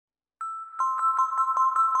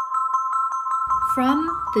From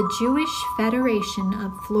the Jewish Federation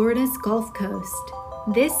of Florida's Gulf Coast,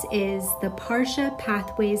 this is the Parsha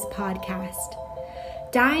Pathways podcast.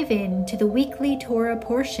 Dive into the weekly Torah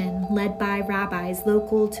portion led by rabbis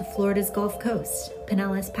local to Florida's Gulf Coast,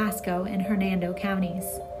 Pinellas, Pasco, and Hernando counties.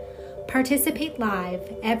 Participate live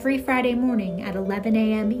every Friday morning at 11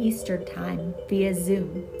 a.m. Eastern Time via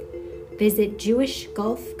Zoom. Visit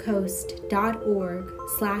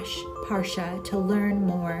jewishgulfcoast.org/Parsha to learn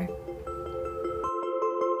more.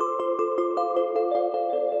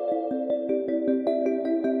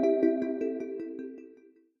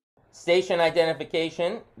 Station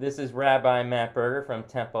identification. This is Rabbi Matt Berger from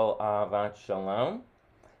Temple Ahavat Shalom.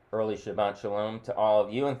 Early Shabbat Shalom to all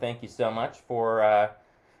of you, and thank you so much for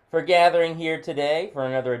gathering here today for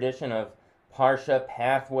another edition of Parsha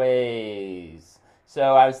Pathways.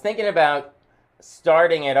 So I was thinking about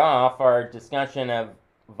starting it off, our discussion of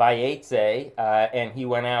Vayeitzei, and he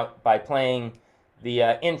went out by playing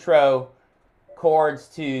the intro chords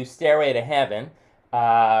to Stairway to Heaven,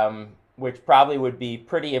 which probably would be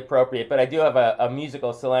pretty appropriate, but I do have a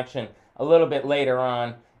musical selection a little bit later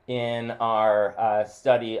on in our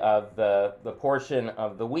study of the portion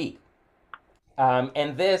of the week.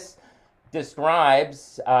 And this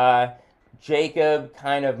describes Jacob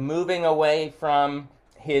kind of moving away from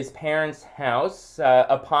his parents' house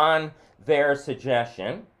upon their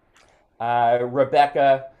suggestion.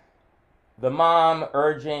 Rebecca, the mom,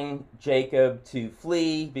 urging Jacob to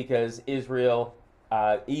flee because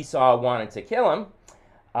Esau wanted to kill him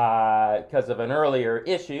because of an earlier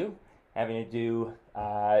issue having to do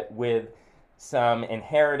with some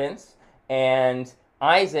inheritance, and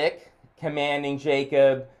Isaac commanding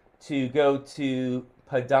Jacob to go to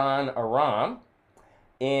Padan Aram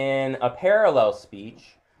in a parallel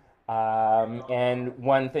speech. And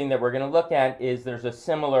one thing that we're going to look at is there's a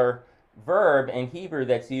similar verb in Hebrew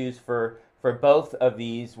that's used for both of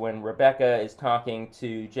these when Rebecca is talking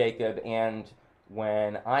to Jacob and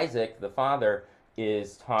when Isaac, the father,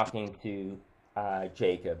 is talking to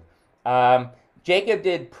Jacob. Jacob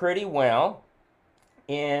did pretty well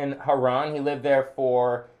in Haran. He lived there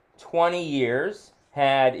for 20 years,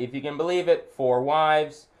 had, if you can believe it, 4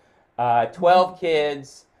 wives, 12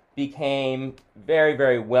 kids, became very,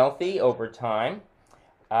 very wealthy over time.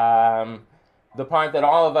 The part that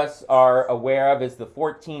all of us are aware of is the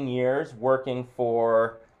 14 years working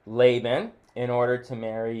for Laban in order to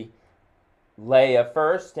marry Leah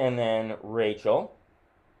first and then Rachel,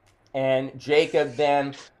 and Jacob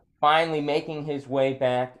then finally making his way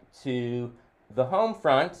back to the home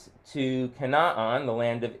front, to Canaan, the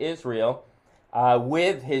land of Israel,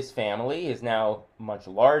 with his family, his now much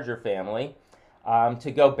larger family,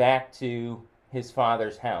 to go back to his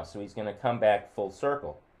father's house. So he's going to come back full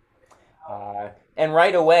circle. And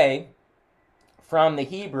right away, from the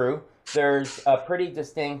Hebrew, there's a pretty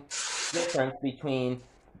distinct difference between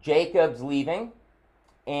Jacob's leaving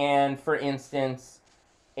and, for instance,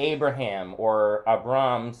 Abraham or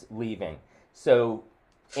Abram's leaving. So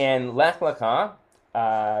in Lech Lecha,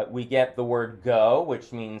 we get the word go,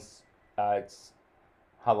 which means it's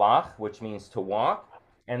halach, which means to walk.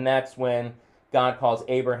 And that's when God calls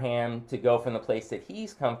Abraham to go from the place that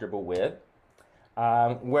he's comfortable with.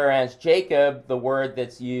 Whereas Jacob, the word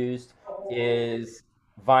that's used is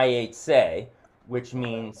Vayeitzei, which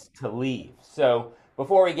means to leave. So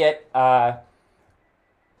before we get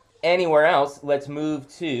anywhere else, let's move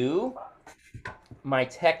to my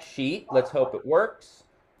text sheet. Let's hope it works.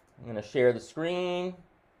 I'm going to share the screen.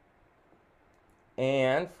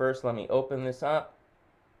 And first, let me open this up.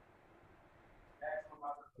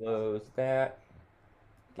 Close that.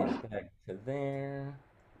 Get back to there.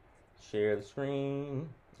 Share the screen.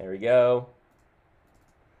 There we go.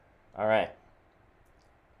 All right.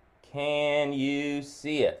 Can you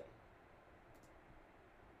see it?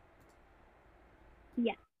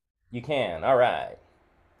 Yeah. You can. All right.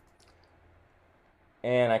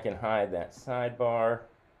 And I can hide that sidebar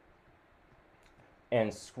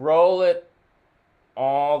and scroll it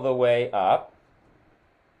all the way up.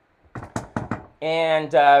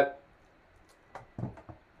 And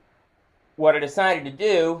what I decided to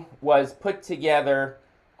do was put together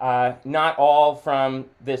not all from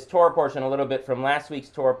this Torah portion, a little bit from last week's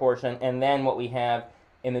Torah portion, and then what we have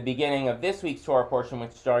in the beginning of this week's Torah portion,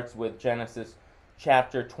 which starts with Genesis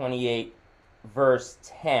chapter 28, verse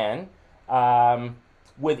 10,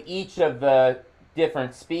 with each of the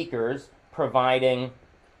different speakers providing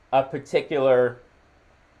a particular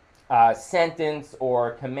sentence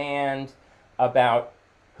or command about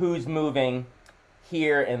who's moving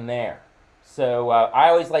here and there. So I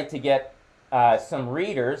always like to get some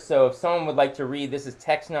readers. So if someone would like to read, this is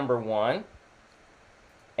text number 1.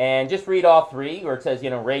 And just read all three, where it says,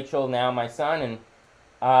 Rachel, now my son. And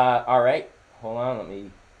all right, hold on, let me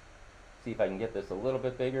see if I can get this a little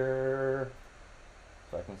bit bigger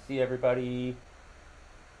so I can see everybody.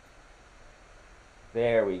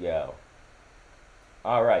 There we go.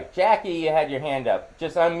 All right, Jackie, you had your hand up.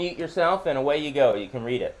 Just unmute yourself and away you go. You can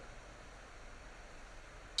read it.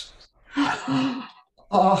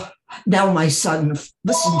 Now my son,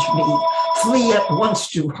 listen to me. Flee at once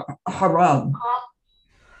to Haran.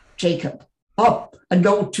 Jacob, up and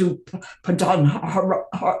go to Padan Haram.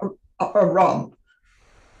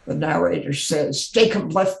 The narrator says,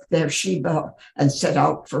 Jacob left Beersheba and set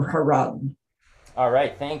out for Haran. All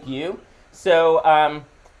right, thank you. So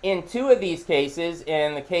in two of these cases,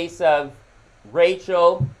 in the case of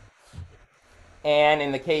Rachel and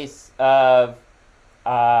in the case of,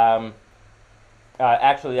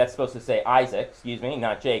 actually that's supposed to say Isaac, excuse me,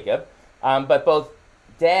 not Jacob, but both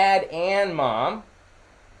dad and mom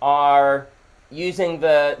are using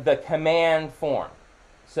the command form.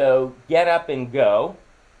 So get up and go.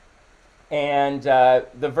 And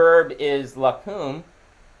the verb is lakum,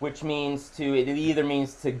 which means it either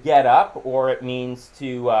means to get up, or it means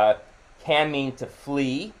can mean to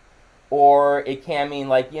flee, or it can mean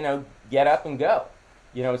get up and go.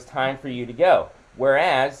 It's time for you to go.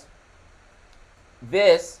 Whereas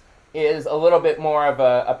this is a little bit more of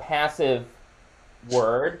a passive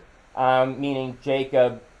word, meaning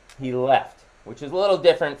Jacob, he left, which is a little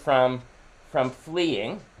different from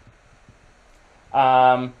fleeing.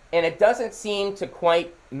 And it doesn't seem to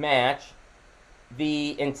quite match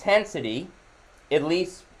the intensity, at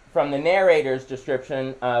least from the narrator's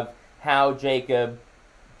description of how Jacob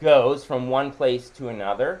goes from one place to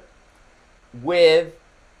another, with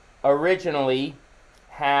originally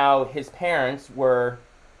how his parents were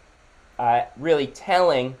really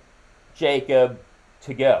telling Jacob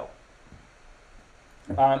to go.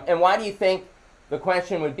 And why do you think, the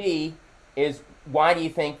question would be, is why do you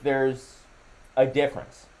think there's a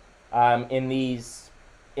difference in these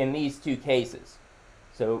two cases?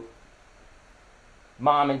 So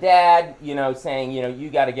mom and dad, saying, you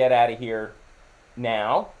got to get out of here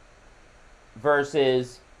now,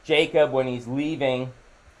 versus Jacob when he's leaving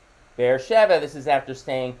Beersheba. This is after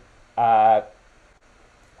staying,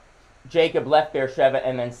 Jacob left Beersheba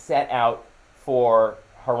and then set out for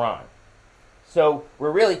Haran. So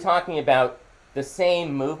we're really talking about the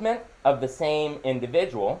same movement of the same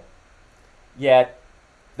individual, yet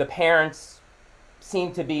the parents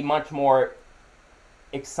seem to be much more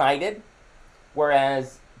excited,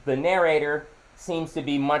 whereas the narrator seems to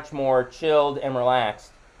be much more chilled and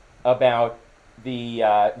relaxed about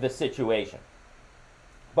the situation.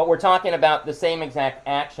 But we're talking about the same exact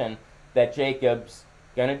action that Jacob's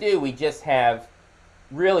going to do. We just have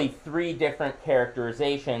really three different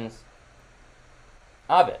characterizations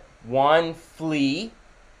of it. One, flee,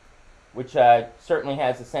 which certainly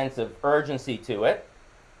has a sense of urgency to it.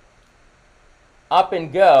 Up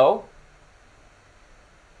and go,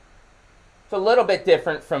 it's a little bit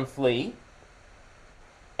different from flee.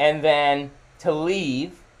 And then to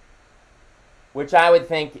leave, which I would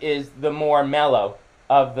think is the more mellow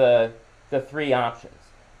of the three options.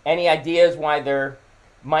 Any ideas why there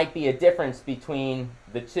might be a difference between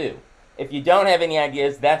the two? If you don't have any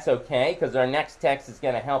ideas, that's okay, because our next text is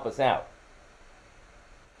going to help us out.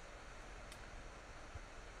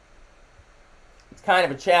 It's kind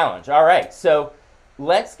of a challenge. All right, so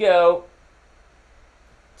let's go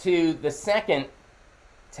to the second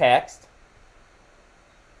text.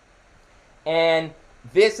 And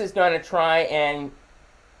this is going to try and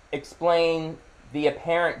explain the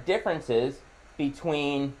apparent differences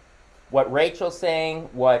between what Rachel's saying,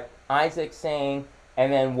 what Isaac's saying,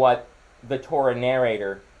 and then what the Torah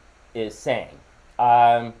narrator is saying.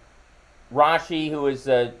 Rashi, who was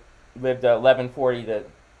lived 1140 to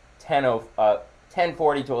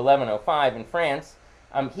 1040 to 1105 in France,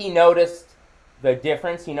 he noticed the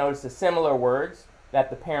difference. He noticed the similar words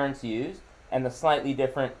that the parents used and the slightly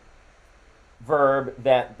different verb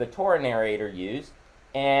that the Torah narrator used,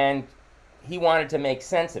 and he wanted to make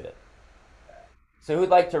sense of it. So who'd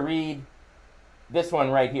like to read this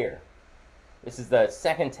one right here? This is the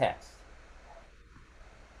second text.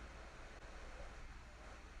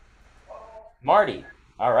 Marty.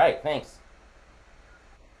 All right, thanks.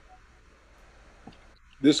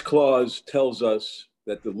 This clause tells us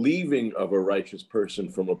that the leaving of a righteous person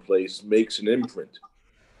from a place makes an imprint.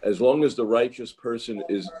 As long as the righteous person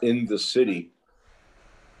is in the city,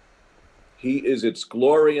 he is its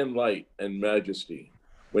glory and light and majesty.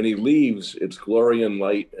 When he leaves, its glory and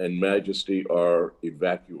light and majesty are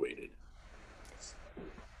evacuated.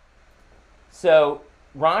 So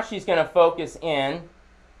Rashi's going to focus in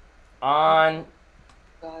on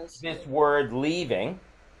this word leaving.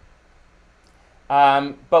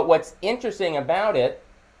 But what's interesting about it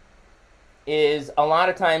is a lot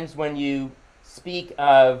of times when you speak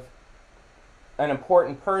of an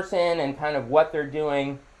important person and kind of what they're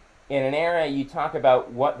doing in an area, you talk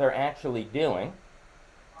about what they're actually doing.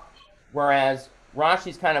 Whereas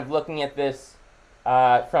Rashi's kind of looking at this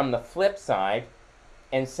from the flip side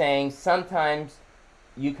and saying sometimes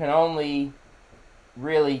you can only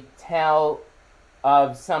really tell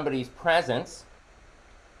of somebody's presence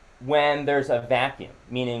when there's a vacuum,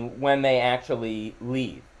 meaning when they actually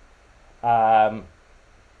leave.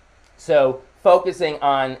 So focusing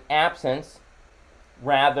on absence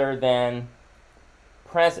rather than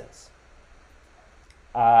presence.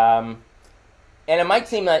 And it might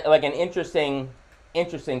seem like an interesting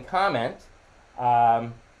comment,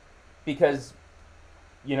 because,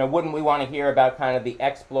 you know, wouldn't we want to hear about kind of the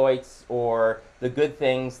exploits or the good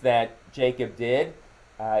things that Jacob did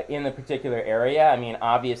in the particular area? I mean,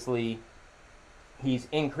 obviously, he's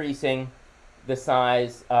increasing the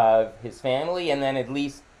size of his family, and then at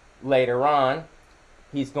least later on,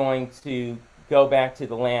 he's going to go back to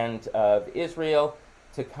the land of Israel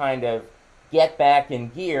to kind of get back in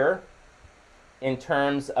gear in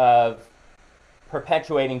terms of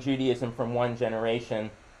perpetuating Judaism from one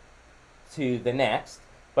generation to the next.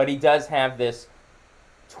 But he does have this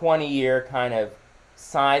 20-year kind of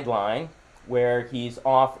sideline where he's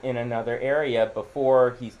off in another area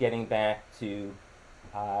before he's getting back to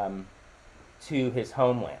his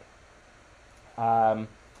homeland.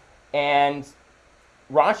 And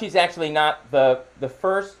Rashi's actually not the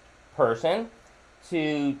first person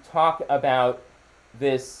to talk about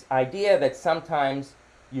this idea that sometimes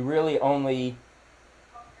you really only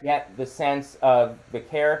get the sense of the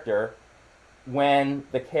character when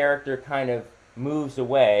the character kind of moves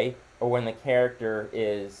away or when the character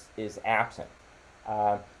is absent.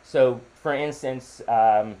 So, for instance,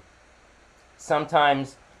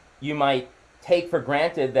 sometimes you might take for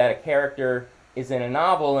granted that a character is in a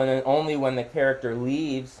novel, and then only when the character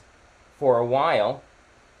leaves for a while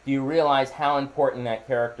do you realize how important that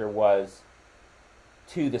character was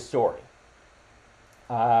to the story.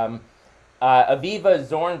 Aviva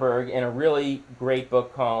Zornberg, in a really great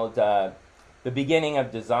book called The Beginning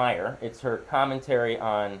of Desire, it's her commentary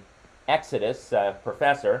on Exodus,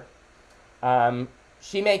 professor,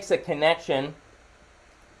 she makes a connection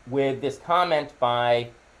with this comment by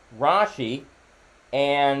Rashi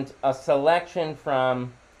and a selection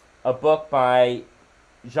from a book by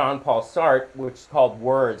Jean-Paul Sartre, which is called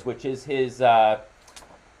Words, which is his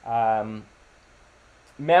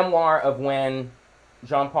memoir of when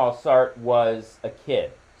Jean-Paul Sartre was a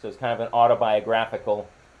kid. So it's kind of an autobiographical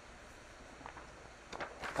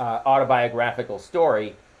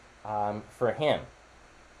story for him.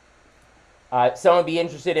 Someone would be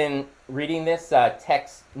interested in reading this,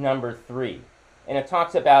 text number 3. And it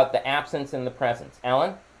talks about the absence and the presence.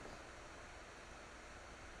 Ellen?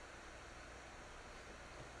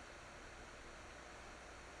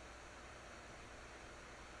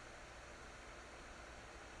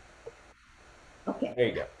 Okay. There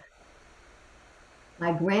you go.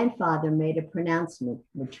 My grandfather made a pronouncement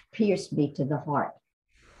which pierced me to the heart.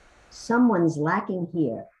 Someone's lacking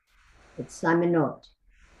here. It's Simonot.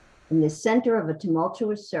 In the center of a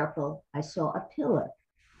tumultuous circle, I saw a pillar.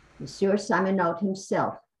 Monsieur Simonot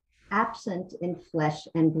himself, absent in flesh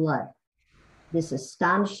and blood. This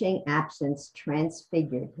astonishing absence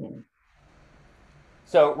transfigured him.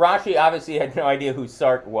 So Rashi obviously had no idea who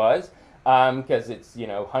Sartre was, because it's, you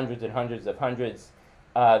know, hundreds and hundreds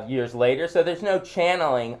of years later. So there's no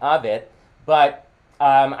channeling of it. But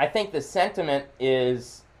I think the sentiment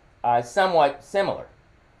is somewhat similar.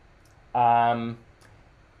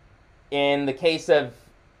 In the case of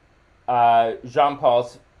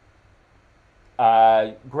Jean-Paul's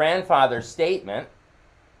grandfather's statement,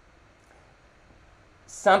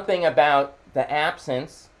 something about the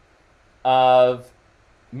absence of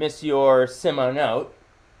Monsieur Simonot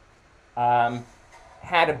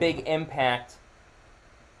had a big impact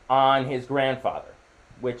on his grandfather,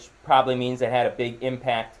 which probably means it had a big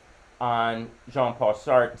impact on Jean-Paul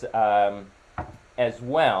Sartre as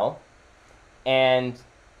well. And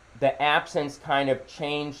the absence kind of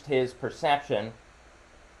changed his perception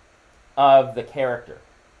of the character.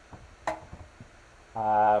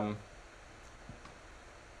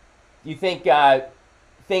 You think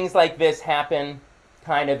things like this happen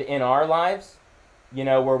kind of in our lives, you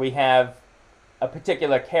know, where we have a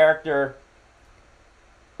particular character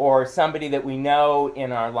or somebody that we know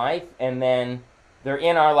in our life, and then they're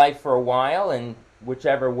in our life for a while, and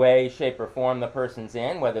whichever way, shape, or form the person's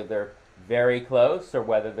in, whether they're very close or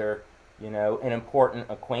whether they're an important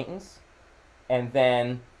acquaintance. And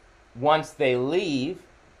then once they leave,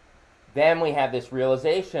 then we have this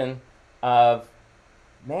realization of,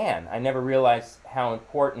 man, I never realized how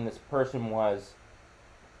important this person was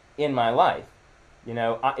in my life.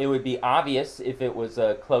 It would be obvious if it was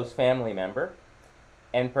a close family member,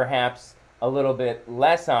 and perhaps a little bit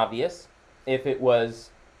less obvious if it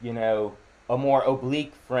was, a more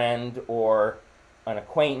oblique friend or an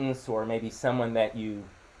acquaintance or maybe someone that you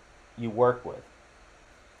work with.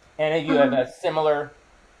 And you have similar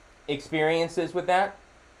experiences with that?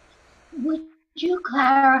 Would you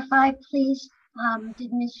clarify, please?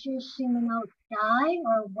 Did Monsieur Simonot die,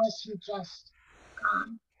 or was he just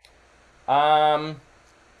gone?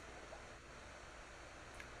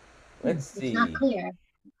 Let's see. It's not clear.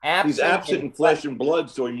 He's absent in flesh and blood,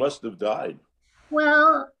 so he must have died.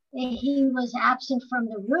 Well, he was absent from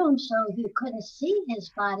the room, so you couldn't see his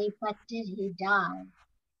body, but did he die?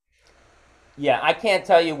 Yeah, I can't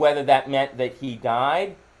tell you whether that meant that he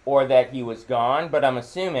died or that he was gone, but I'm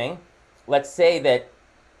assuming, let's say that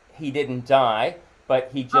he didn't die, but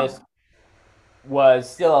he just was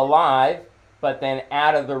still alive, but then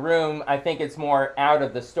out of the room. I think it's more out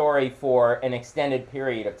of the story for an extended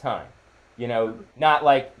period of time. Not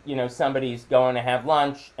like, somebody's going to have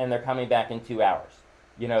lunch and they're coming back in 2 hours,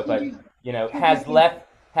 but,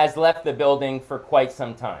 has left the building for quite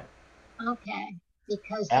some time. Okay,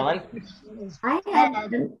 because Ellen?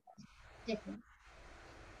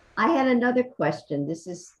 I had another question.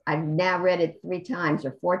 I've now read it 3 times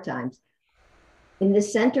or 4 times. In the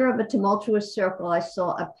center of a tumultuous circle, I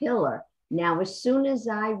saw a pillar. Now, as soon as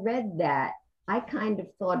I read that, I kind of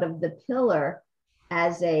thought of the pillar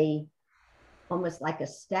as almost like a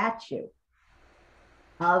statue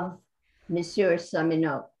of Monsieur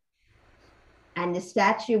Simonot. And the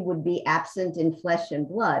statue would be absent in flesh and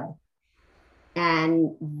blood.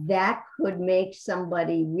 And that could make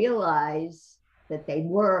somebody realize that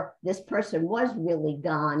this person was really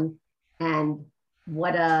gone, and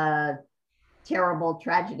what a terrible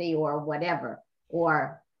tragedy or whatever,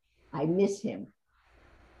 or I miss him.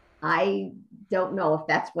 I don't know if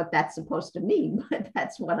that's what that's supposed to mean, but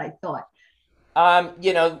that's what I thought.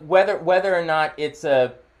 Whether or not it's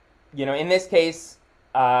in this case,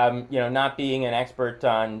 not being an expert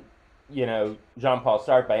on, Jean-Paul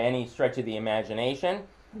Sartre by any stretch of the imagination,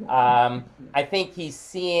 I think he's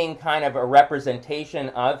seeing kind of a representation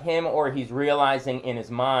of him, or he's realizing in his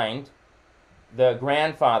mind, the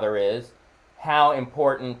grandfather is, how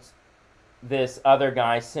important this other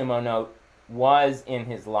guy, Simonot, was in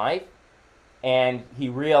his life, and he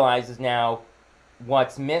realizes now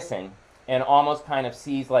what's missing, and almost kind of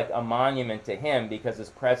sees like a monument to him because his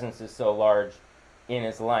presence is so large in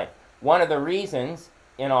his life. One of the reasons,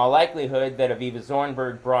 in all likelihood, that Aviva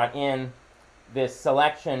Zornberg brought in this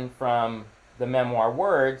selection from the memoir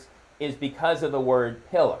Words is because of the word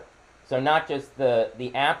pillar. So not just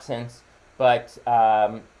the absence, but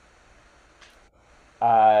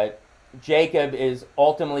Jacob is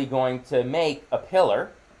ultimately going to make a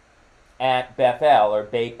pillar at Bethel, or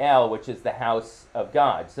Beit El, which is the house of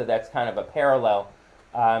God. So that's kind of a parallel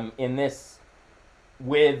in this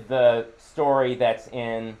with the story that's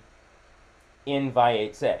in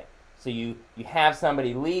Vayeitzei. So you have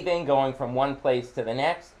somebody leaving, going from one place to the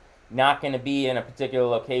next, not going to be in a particular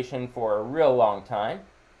location for a real long time.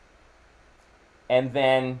 And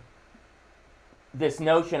then this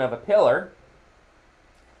notion of a pillar,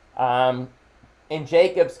 in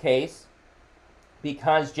Jacob's case,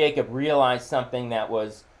 because Jacob realized something that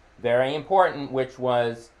was very important, which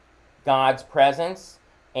was God's presence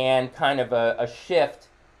and kind of a shift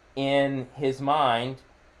in his mind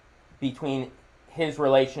between his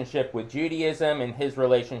relationship with Judaism and his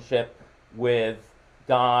relationship with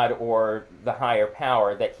God or the higher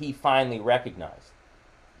power, that he finally recognized.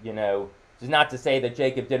 It's not to say that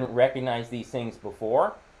Jacob didn't recognize these things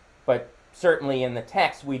before, but certainly in the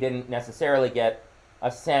text we didn't necessarily get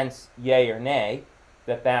a sense, yay or nay,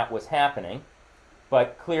 that was happening.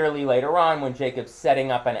 But clearly later on, when Jacob's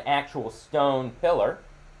setting up an actual stone pillar,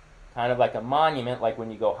 kind of like a monument, like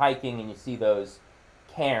when you go hiking and you see those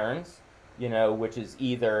cairns, which is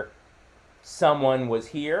either someone was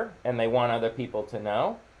here and they want other people to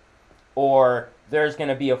know, or there's going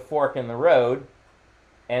to be a fork in the road,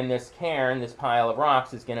 and this cairn, this pile of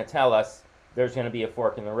rocks, is going to tell us there's going to be a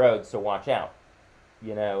fork in the road, so watch out,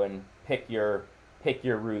 and pick your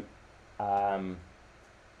route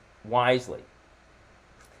wisely.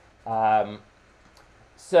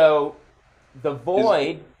 So the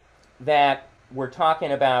void that we're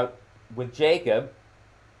talking about with Jacob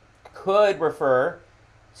could refer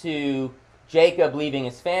to Jacob leaving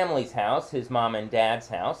his family's house, his mom and dad's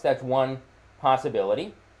house. That's one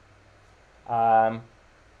possibility. One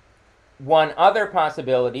other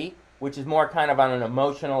possibility, which is more kind of on an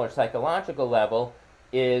emotional or psychological level,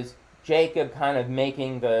 is Jacob kind of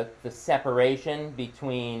making the separation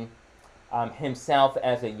between himself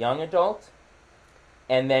as a young adult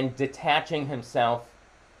and then detaching himself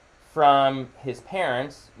from his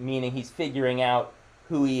parents, meaning he's figuring out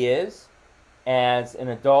who he is as an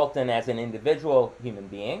adult and as an individual human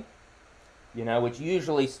being, which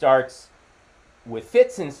usually starts with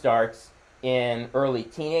fits and starts in early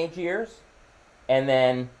teenage years, and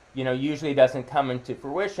then, usually doesn't come into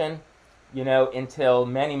fruition, until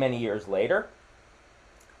many, many years later.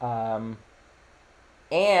 And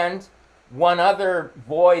one other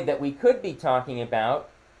void that we could be talking about,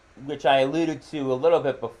 which I alluded to a little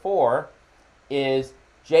bit before, is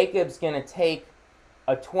Jacob's going to take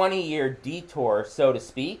a 20-year detour, so to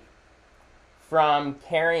speak, from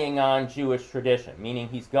carrying on Jewish tradition, meaning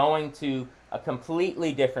he's going to a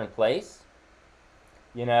completely different place,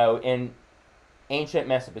 in ancient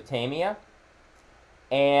Mesopotamia,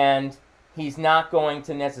 and he's not going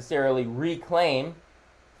to necessarily reclaim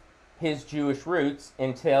his Jewish roots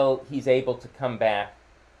until he's able to come back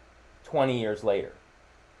 20 years later.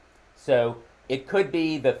 So it could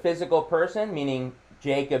be the physical person, meaning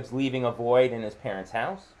Jacob's leaving a void in his parents'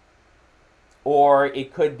 house, or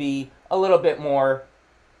it could be a little bit more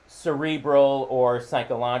cerebral or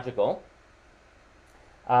psychological.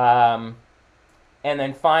 And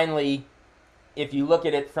then finally, if you look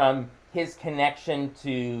at it from his connection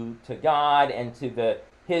to God and to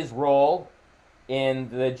his role in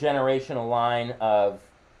the generational line of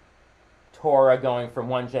Torah going from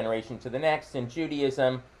one generation to the next in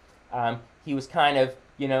Judaism, he was kind of,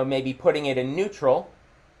 maybe putting it in neutral,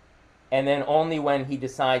 and then only when he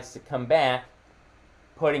decides to come back,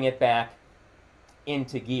 putting it back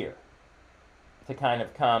into gear to kind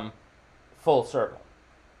of come full circle.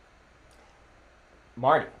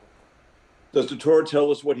 Marty. Does the Torah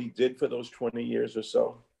tell us what he did for those 20 years or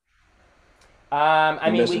so?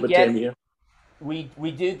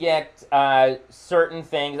 We do get certain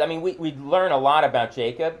things. We learn a lot about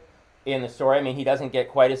Jacob in the story. He doesn't get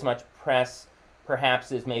quite as much press,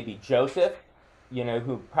 perhaps, as maybe Joseph,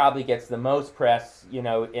 who probably gets the most press,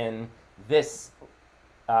 in this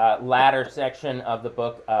latter section of the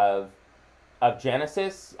book of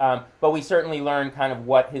Genesis. But we certainly learn kind of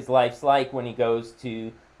what his life's like when he goes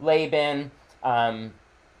to Laban,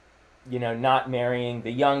 not marrying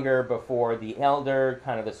the younger before the elder,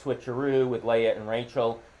 kind of the switcheroo with Leah and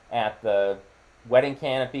Rachel at the wedding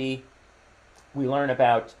canopy. We learn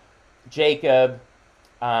about Jacob,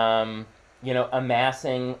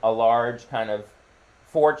 amassing a large kind of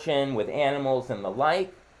fortune with animals and the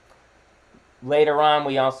like. Later on,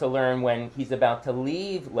 we also learn when he's about to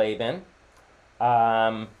leave Laban,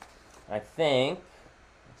 I think,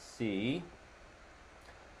 let's see.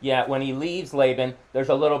 Yeah, when he leaves Laban, there's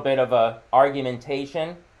a little bit of a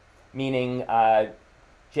argumentation, meaning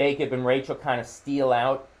Jacob and Rachel kind of steal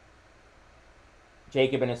out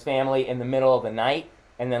Jacob and his family in the middle of the night,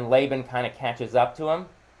 and then Laban kind of catches up to him,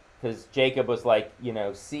 because Jacob was like,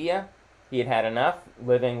 see ya. He had had enough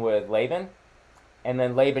living with Laban. And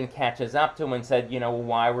then Laban catches up to him and said,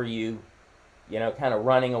 why were you, kind of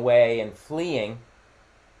running away and fleeing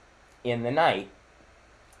in the night?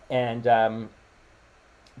 And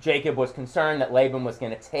Jacob was concerned that Laban was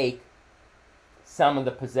going to take some of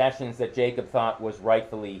the possessions that Jacob thought was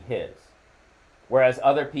rightfully his. Whereas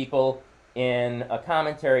other people in a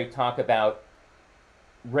commentary talk about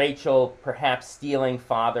Rachel perhaps stealing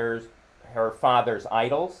her father's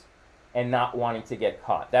idols and not wanting to get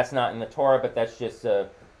caught. That's not in the Torah, but that's just a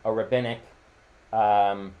rabbinic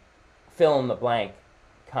fill-in-the-blank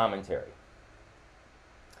commentary.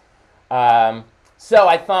 So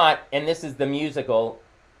I thought, and this is the musical,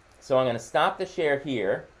 so I'm going to stop the share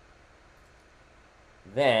here.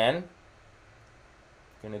 Then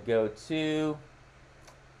I'm going to go to,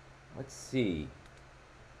 let's see.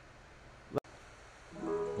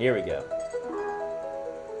 Here we go.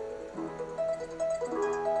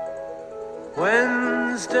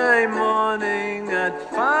 Wednesday morning at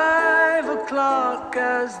 5 o'clock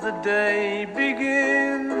as the day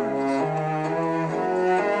begins,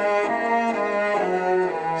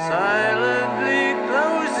 silently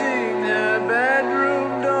closing her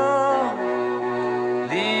bedroom door,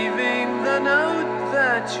 leaving the note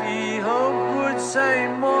that she hoped would say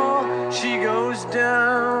more. She goes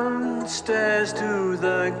downstairs to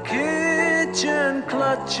the kitchen,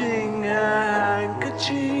 clutching her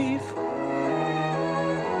handkerchief,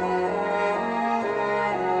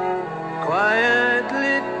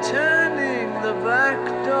 quietly turning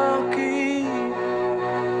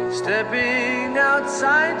Stepping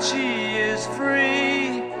outside, she is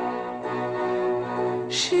free.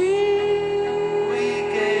 We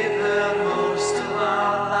gave her most of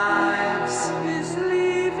our lives. Is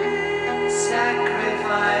leaving.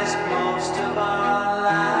 Sacrificed most of our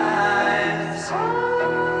lives.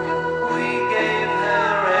 We gave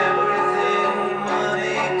her everything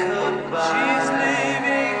money could buy. She's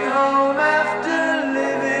leaving home after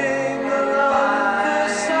living alone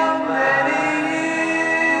for so many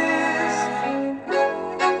years.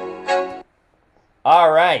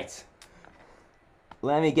 All right.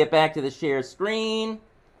 Let me get back to the share screen.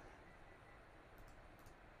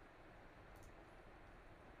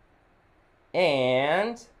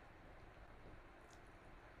 And,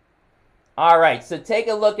 all right, so take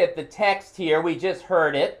a look at the text here. We just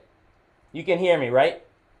heard it. You can hear me, right?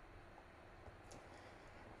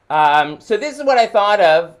 So this is what I thought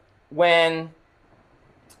of when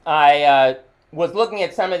I was looking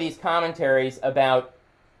at some of these commentaries about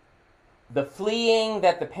the fleeing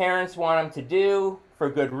that the parents want him to do for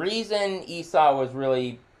good reason. Esau was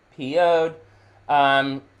really PO'd.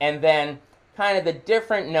 And then kind of the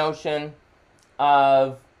different notion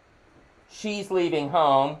of she's leaving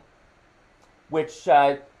home, which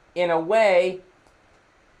in a way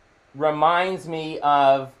reminds me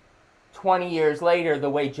of 20 years later, the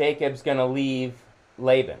way Jacob's going to leave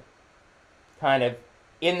Laban. Kind of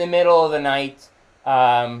in the middle of the night,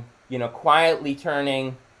 quietly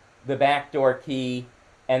turning the back door key,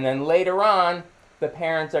 and then later on the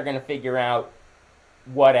parents are going to figure out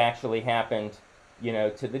what actually happened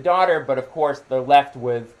to the daughter, but of course they're left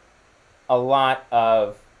with a lot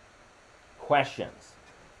of questions.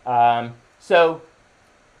 So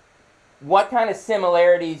what kind of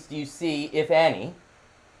similarities do you see, if any,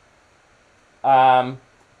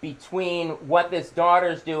 between what this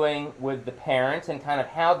daughter's doing with the parents and kind of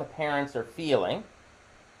how the parents are feeling,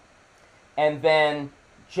 and then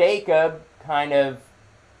Jacob, kind of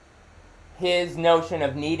his notion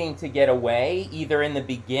of needing to get away, either in the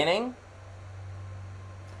beginning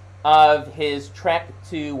of his trek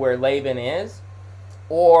to where Laban is,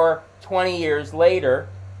 or 20 years later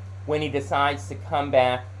when he decides to come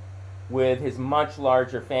back with his much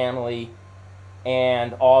larger family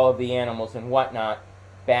and all of the animals and whatnot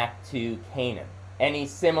back to Canaan. Any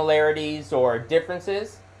similarities or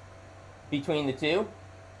differences between the two?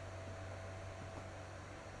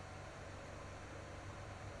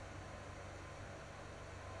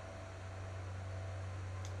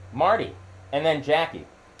 Marty, and then Jackie.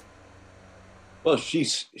 Well,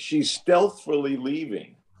 she's stealthily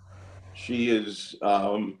leaving. She is,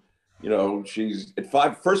 she's at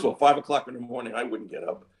 5 o'clock in the morning. I wouldn't get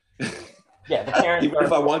up. Yeah, the parents even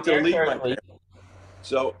if I want to leave my parents.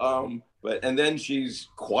 So, and then she's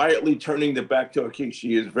quietly turning the back door key.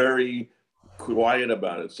 She is very quiet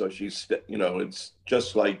about it. So she's, it's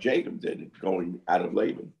just like Jacob did, going out of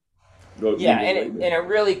Laban. Yeah, and it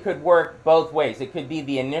really could work both ways. It could be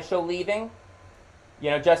the initial leaving,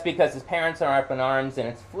 just because his parents are up in arms and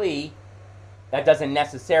it's flee, that doesn't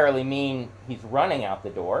necessarily mean he's running out the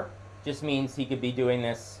door. Just means he could be doing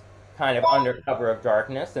this kind of under cover of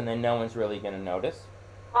darkness, and then no one's really going to notice.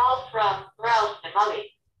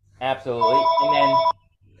 Absolutely. And then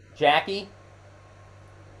Jackie,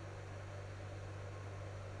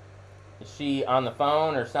 is she on the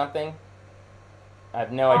phone or something? I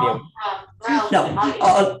have no idea.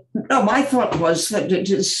 No, my thought was that it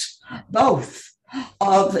is both.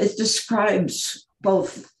 It describes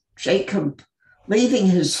both Jacob leaving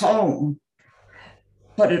his home,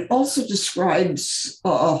 but it also describes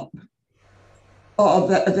them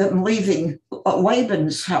leaving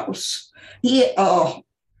Laban's house.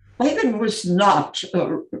 Laban was not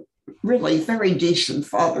a really very decent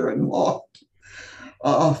father-in-law.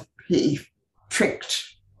 He tricked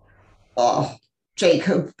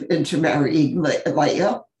Jacob into marrying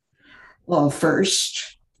Leah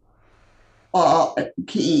first.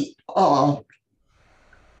 He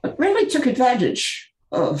really took advantage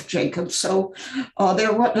of Jacob. So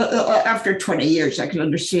after 20 years, I can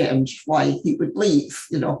understand why he would leave.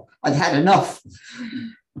 I've had enough.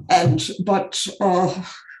 And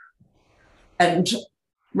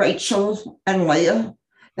Rachel and Leah,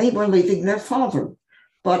 they were leaving their father,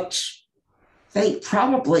 but they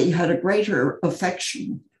probably had a greater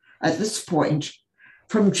affection at this point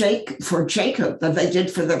for Jacob than they did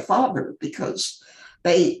for their father, because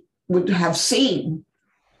they would have seen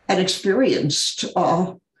and experienced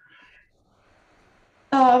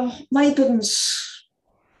Laban's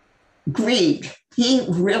greed. He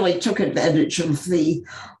really took advantage of the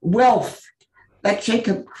wealth that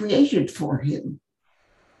Jacob created for him.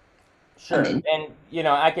 Sure. And,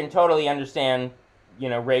 I can totally understand,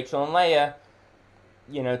 Rachel and Leah,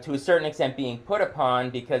 to a certain extent being put upon,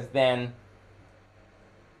 because then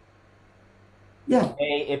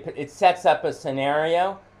it sets up a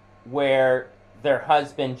scenario where their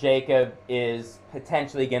husband Jacob is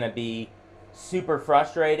potentially going to be super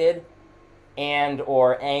frustrated and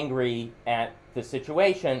or angry at the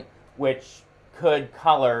situation, which could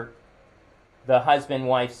color the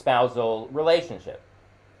husband-wife spousal relationship,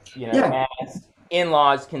 as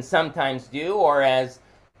in-laws can sometimes do, or as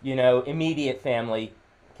immediate family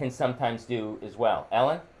can sometimes do as well.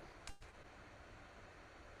 Ellen?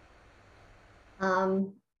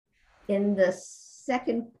 In the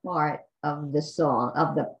second part of the song,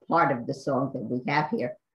 that we have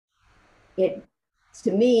here,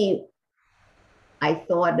 to me, I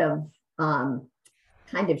thought of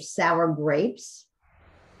kind of sour grapes.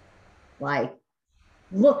 Like,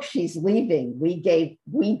 look, she's leaving. We gave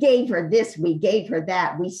her this, we gave her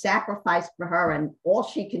that, we sacrificed for her, and all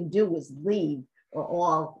she can do is leave, or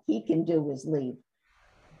all he can do is leave.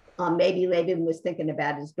 Maybe Laban was thinking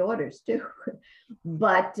about his daughters too,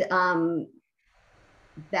 but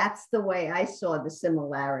that's the way I saw the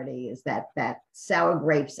similarity, is that sour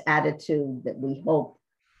grapes attitude that we hope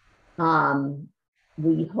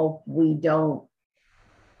we don't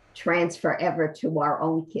transfer ever to our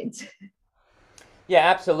own kids. Yeah,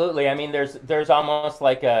 absolutely. I mean, there's almost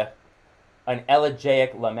like an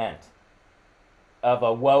elegiac lament of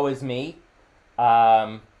a woe is me.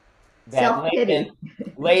 That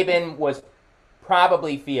Laban was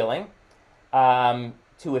probably feeling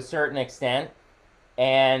to a certain extent,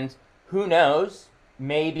 and who knows,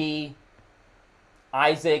 maybe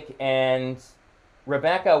Isaac and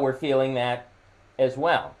Rebecca were feeling that as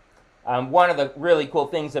well. One of the really cool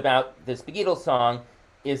things about this Begiddel song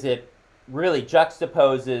is it really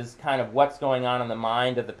juxtaposes kind of what's going on in the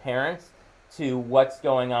mind of the parents to what's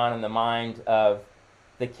going on in the mind of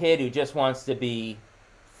the kid who just wants to be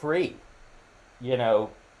free,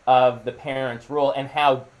 of the parents' rule, and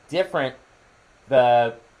how different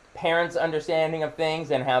the parents' understanding of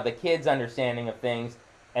things and how the kids' understanding of things,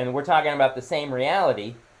 and we're talking about the same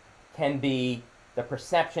reality, the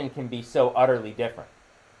perception can be so utterly different.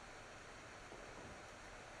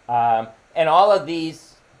 And all of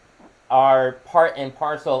these are part and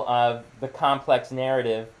parcel of the complex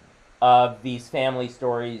narrative of these family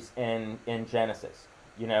stories in Genesis.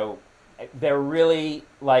 They're really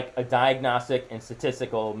like a diagnostic and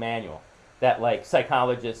statistical manual that like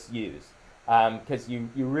psychologists use, because you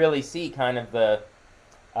really see kind of the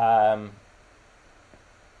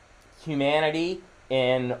humanity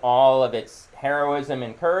in all of its heroism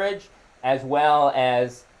and courage, as well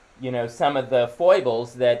as some of the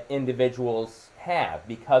foibles that individuals have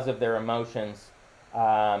because of their emotions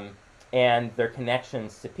and their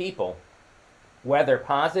connections to people, whether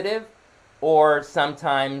positive or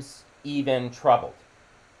sometimes even troubled.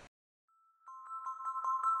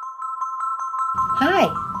 Hi,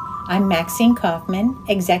 I'm Maxine Kaufman,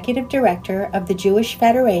 Executive Director of the Jewish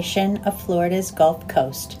Federation of Florida's Gulf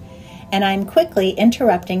Coast, and I'm quickly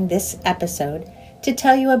interrupting this episode to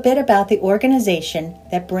tell you a bit about the organization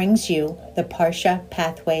that brings you the Parsha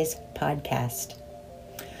Pathways podcast.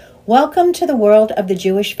 Welcome to the world of the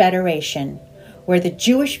Jewish Federation, where the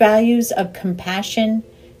Jewish values of compassion,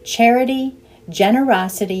 charity,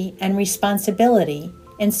 generosity, and responsibility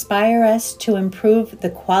inspire us to improve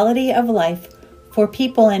the quality of life for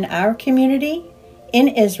people in our community, in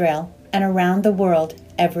Israel, and around the world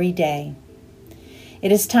every day.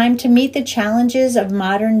 It is time to meet the challenges of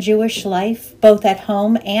modern Jewish life, both at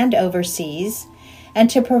home and overseas, and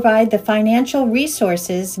to provide the financial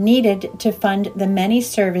resources needed to fund the many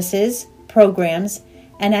services, programs,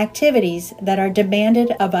 and activities that are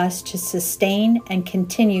demanded of us to sustain and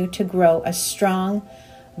continue to grow a strong,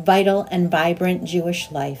 vital, and vibrant Jewish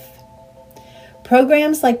life.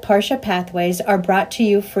 Programs like Parsha Pathways are brought to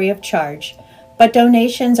you free of charge, but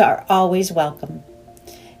donations are always welcome.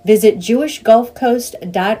 Visit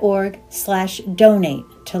jewishgulfcoast.org/donate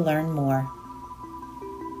to learn more.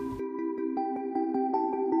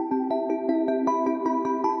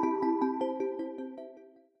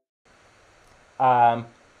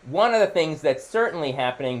 One of the things that's certainly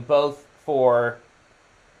happening both for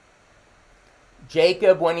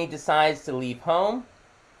Jacob when he decides to leave home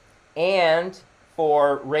and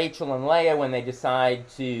for Rachel and Leah when they decide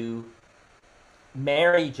to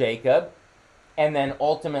marry Jacob, and then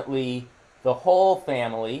ultimately the whole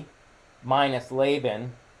family, minus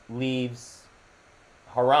Laban, leaves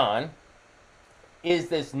Haran, is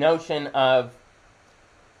this notion of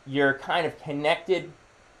you're kind of connected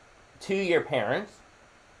to your parents,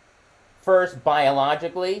 first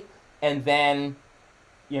biologically, and then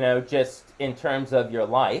just in terms of your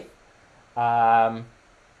life. And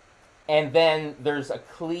then there's a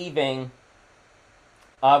cleaving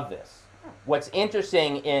of this. What's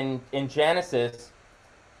interesting in Genesis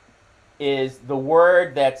is the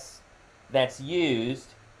word that's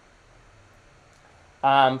used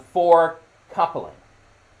for coupling,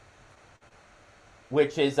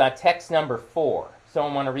 which is text number 4.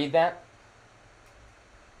 Someone want to read that?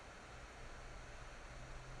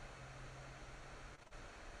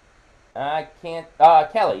 I can't.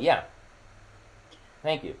 Kelly, yeah.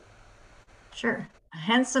 Thank you. Sure.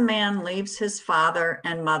 Hence a man leaves his father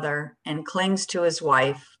and mother and clings to his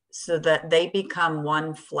wife so that they become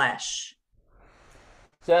one flesh.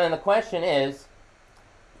 So then the question is,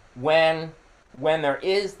 when there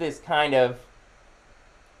is this kind of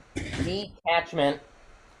detachment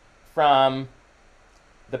from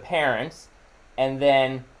the parents and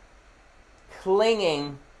then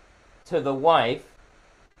clinging to the wife,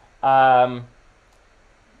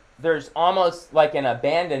 there's almost like an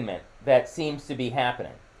abandonment that seems to be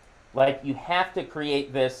happening. Like you have to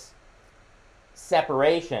create this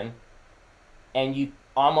separation, and you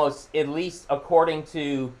almost, at least according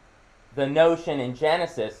to the notion in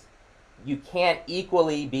Genesis, you can't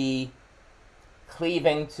equally be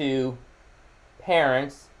cleaving to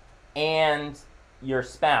parents and your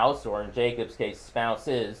spouse, or in Jacob's case,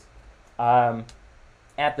 spouses,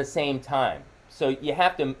 at the same time. So you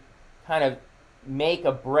have to kind of make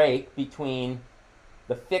a break between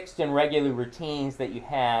the fixed and regular routines that you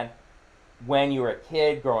had when you were a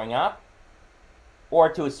kid growing up,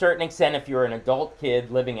 or to a certain extent if you're an adult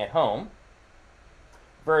kid living at home,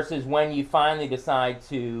 versus when you finally decide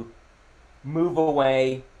to move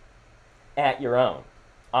away on your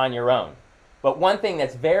own. But one thing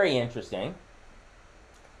that's very interesting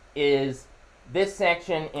is this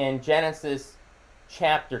section in Genesis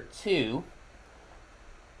chapter 2.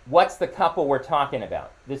 What's the couple we're talking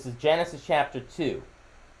about? This is Genesis chapter 2,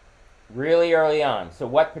 really early on. So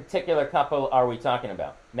what particular couple are we talking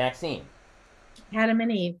about? Maxine. Adam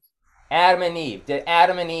and Eve. Adam and Eve. Did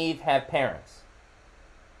Adam and Eve have parents?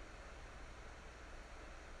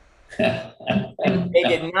 They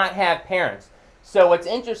did not have parents. So what's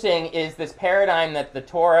interesting is this paradigm that the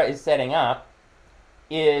Torah is setting up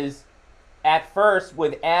is at first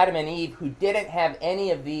with Adam and Eve, who didn't have any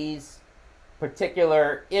of these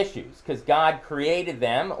particular issues, because God created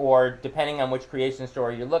them, or depending on which creation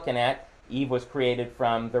story you're looking at, Eve was created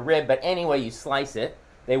from the rib, but anyway you slice it,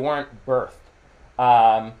 they weren't birthed.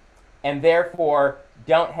 And therefore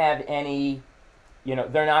don't have any,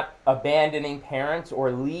 they're not abandoning parents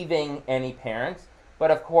or leaving any parents.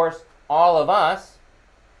 But of course, all of us,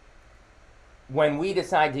 when we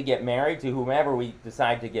decide to get married to whomever we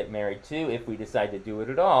decide to get married to, if we decide to do it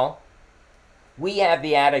at all, we have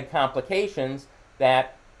the added complications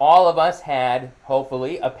that all of us had,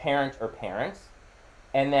 hopefully, a parent or parents,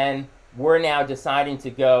 and then we're now deciding to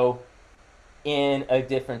go in a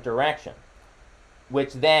different direction,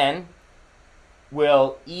 which then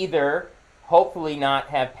will either hopefully not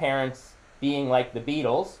have parents being like the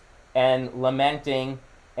Beatles and lamenting,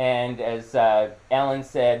 and as Ellen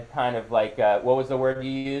said, kind of like, what was the word you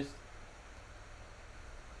used?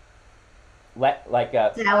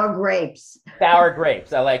 Sour grapes. Sour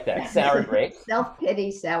grapes. I like that. Sour grapes.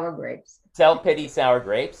 Self-pity, sour grapes. Self-pity, sour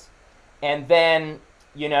grapes. And then,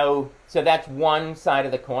 so that's one side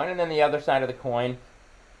of the coin. And then the other side of the coin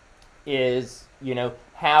is,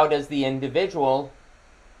 how does the individual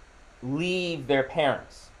leave their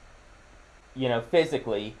parents,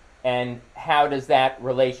 physically, and how does that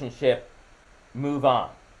relationship move on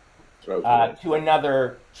to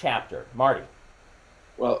another chapter? Marty.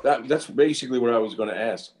 Well, that's basically what I was going to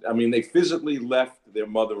ask. I mean, they physically left their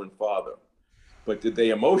mother and father, but did they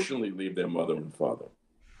emotionally leave their mother and father?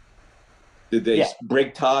 Did they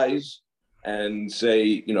break ties and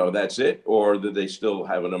say, that's it? Or did they still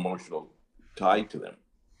have an emotional tie to them?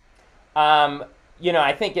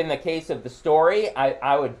 I think in the case of the story,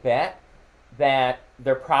 I would bet that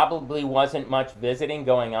there probably wasn't much visiting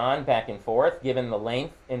going on back and forth, given the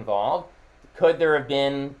length involved. Could there have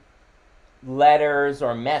been letters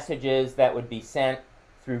or messages that would be sent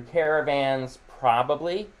through caravans?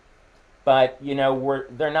 Probably. But,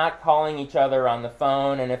 they're not calling each other on the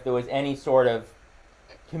phone, and if there was any sort of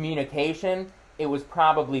communication, it was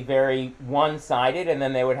probably very one-sided, and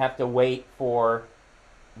then they would have to wait for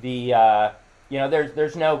the,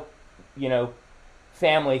 there's no,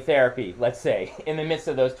 family therapy, let's say, in the midst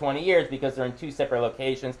of those 20 years because they're in two separate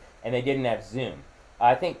locations and they didn't have Zoom.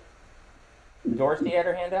 I think Dorsey had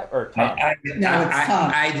her hand up, or Tom?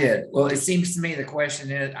 I did. Well, it seems to me the question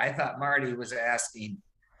is, I thought Marty was asking,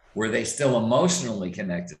 Were they still emotionally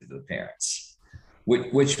connected to the parents?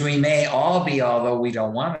 Which we may all be, although we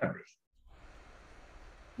don't want to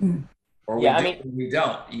be. Or we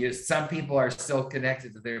don't. Some people are still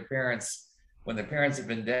connected to their parents when the parents have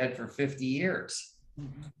been dead for 50 years.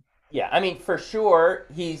 Yeah, I mean, for sure,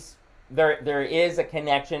 there is a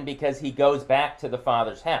connection because he goes back to the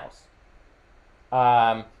father's house.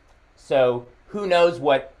 So who knows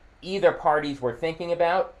what either parties were thinking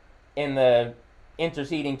about in the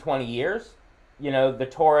interceding 20 years. The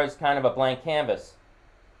Torah is kind of a blank canvas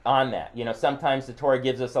on that. Sometimes the Torah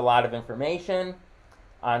gives us a lot of information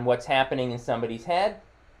on what's happening in somebody's head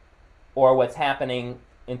or what's happening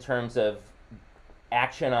in terms of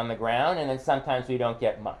action on the ground, and then sometimes we don't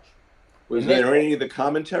get much. Was there any of the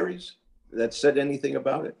commentaries that said anything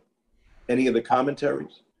about it? Any of the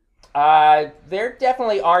commentaries? There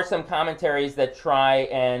definitely are some commentaries that try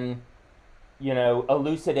and,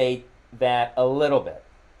 elucidate that a little bit,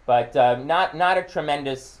 but not a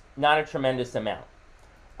tremendous amount.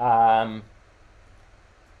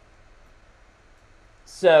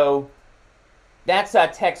 So that's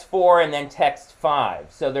text 4 and then text 5.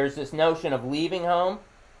 So there's this notion of leaving home,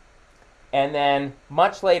 and then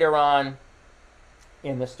much later on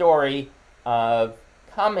in the story of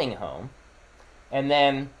coming home, and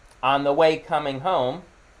then on the way coming home,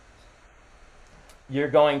 you're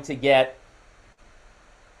going to get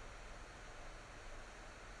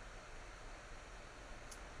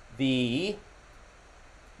the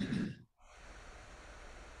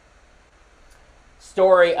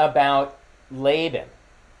story about Laban.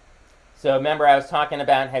 So remember, I was talking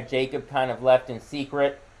about how Jacob kind of left in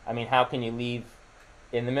secret. I mean, how can you leave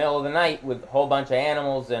in the middle of the night with a whole bunch of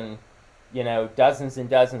animals and, dozens and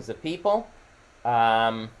dozens of people?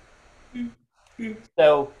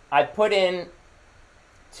 So I put in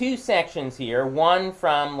 2 sections here. One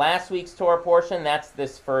from last week's Torah portion, that's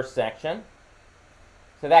this first section.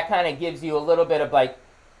 So that kind of gives you a little bit of like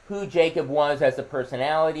who Jacob was as a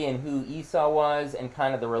personality and who Esau was, and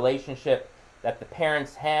kind of the relationship that the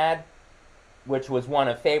parents had, which was one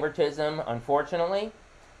of favoritism, unfortunately.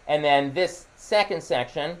 And then this second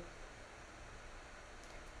section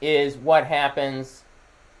is what happens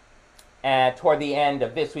toward the end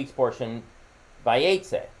of this week's portion,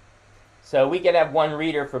 Vayeitzei. So we could have one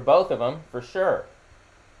reader for both of them, for sure.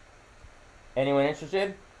 Anyone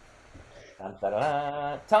interested?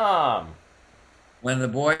 Tom. When the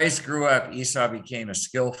boys grew up, Esau became a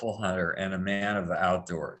skillful hunter and a man of the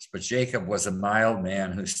outdoors, but Jacob was a mild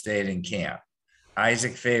man who stayed in camp.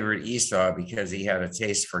 Isaac favored Esau because he had a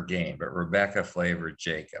taste for game, but Rebekah favored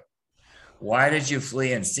Jacob. Why did you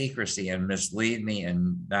flee in secrecy and mislead me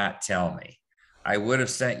and not tell me? I would have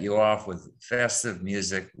sent you off with festive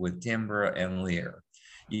music, with timbre and lyre.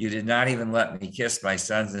 You did not even let me kiss my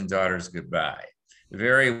sons and daughters goodbye.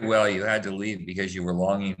 Very well, you had to leave because you were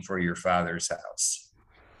longing for your father's house.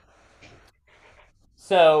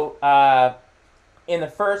 So, in the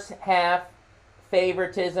first half,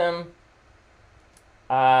 favoritism,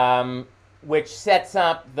 which sets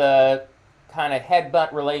up the kind of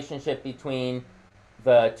headbutt relationship between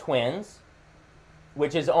the twins,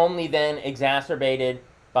 which is only then exacerbated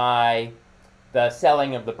by the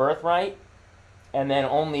selling of the birthright, and then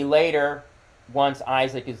only later, once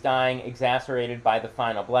Isaac is dying, exacerbated by the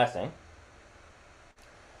final blessing.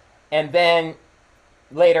 And then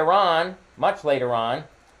later on, much later on,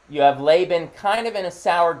 you have Laban kind of in a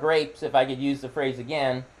sour grapes, if I could use the phrase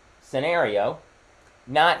again, scenario,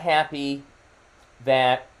 not happy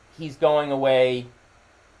that he's going away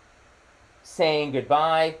saying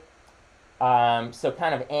goodbye, so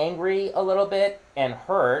kind of angry a little bit and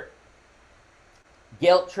hurt,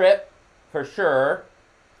 guilt trip for sure,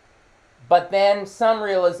 but then some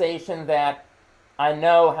realization that I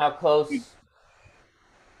know how close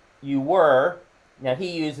you were. Now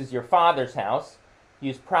he uses your father's house. He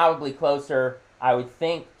was probably closer, I would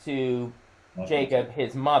think, to Jacob,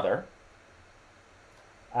 his mother.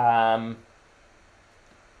 As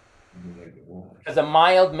a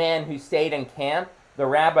mild man who stayed in camp, the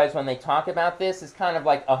rabbis, when they talk about this, is kind of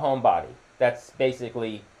like a homebody. That's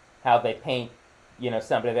basically how they paint,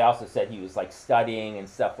 somebody. They also said he was like studying and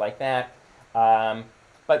stuff like that.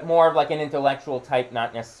 But more of like an intellectual type,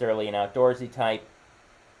 not necessarily an outdoorsy type.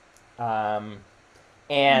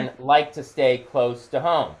 And like to stay close to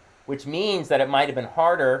home, which means that it might have been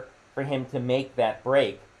harder for him to make that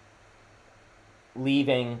break,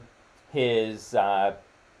 leaving his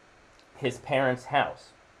parents' house.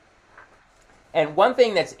 And one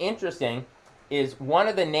thing that's interesting is one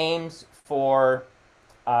of the names for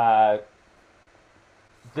the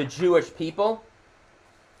Jewish people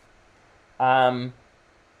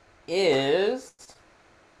is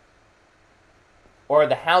or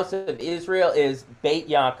the house of Israel is Beit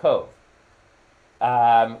Yaakov,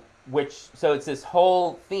 so it's this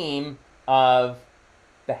whole theme of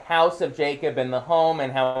the house of Jacob and the home,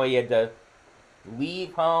 and how he had to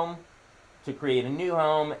leave home to create a new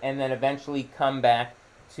home, and then eventually come back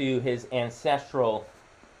to his ancestral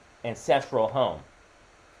home.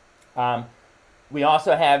 We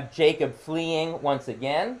also have Jacob fleeing once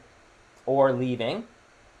again, or leaving.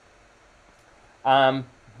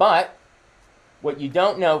 But what you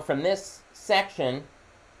don't know from this section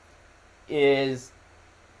is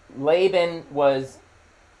Laban was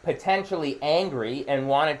potentially angry and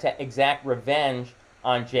wanted to exact revenge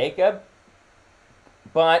on Jacob,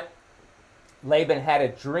 but Laban had a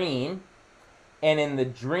dream, and in the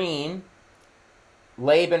dream,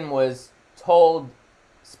 Laban was told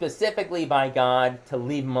specifically by God to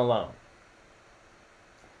leave him alone.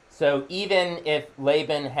 So even if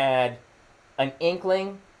Laban had an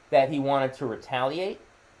inkling that he wanted to retaliate,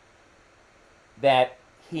 that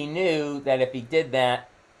he knew that if he did that,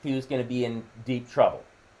 he was going to be in deep trouble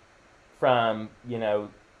from,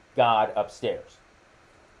 God upstairs.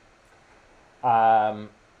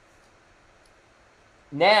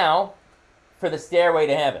 Now, for the stairway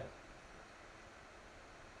to heaven.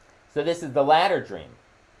 So this is the ladder dream.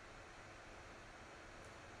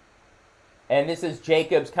 And this is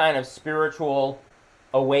Jacob's kind of spiritual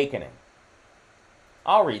awakening.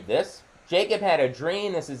 I'll read this. Jacob had a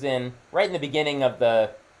dream. This is right in the beginning of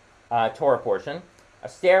the Torah portion. A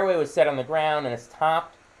stairway was set on the ground, and its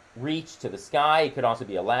top reached to the sky. It could also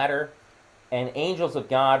be a ladder. And angels of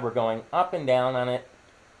God were going up and down on it.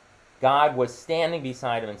 God was standing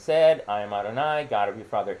beside him and said, I am Adonai, God of your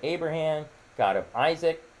father Abraham, God of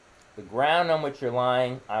Isaac. The ground on which you're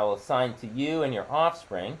lying, I will assign to you and your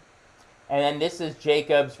offspring. And then this is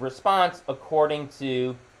Jacob's response according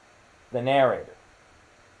to the narrator.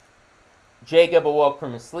 Jacob awoke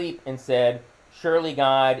from his sleep and said, surely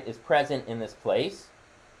God is present in this place,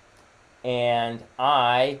 and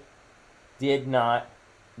I did not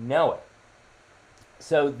know it.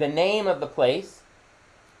 So the name of the place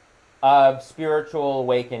of spiritual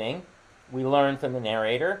awakening, we learn from the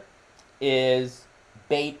narrator, is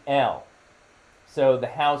Beit El. So the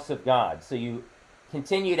house of God. So you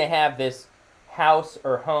continue to have this house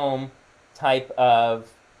or home type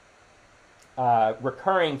of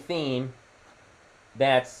recurring theme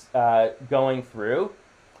that's going through.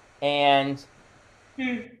 And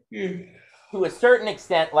to a certain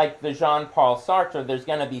extent, like the Jean-Paul Sartre, there's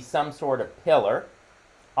going to be some sort of pillar.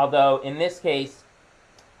 Although in this case,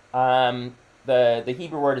 the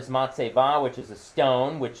Hebrew word is matzeva, which is a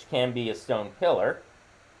stone, which can be a stone pillar.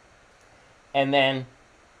 And then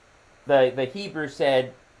the Hebrew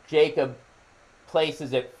said Jacob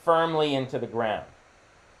places it firmly into the ground.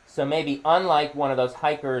 So maybe unlike one of those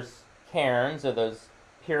hikers' cairns or those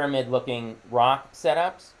pyramid-looking rock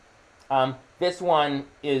setups, this one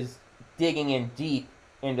is digging in deep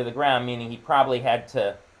into the ground, meaning he probably had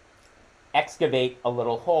to excavate a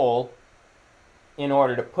little hole in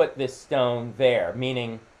order to put this stone there,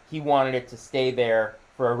 meaning he wanted it to stay there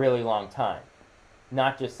for a really long time,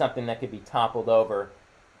 not just something that could be toppled over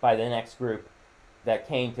by the next group that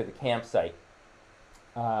came to the campsite,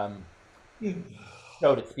 so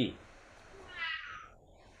to speak.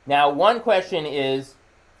 Now, one question is,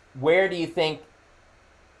 where do you think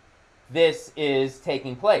this is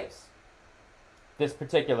taking place, this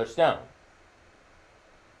particular stone?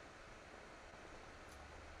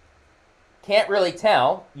 Can't really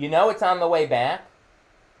tell. You know it's on the way back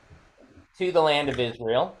to the land of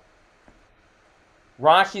Israel.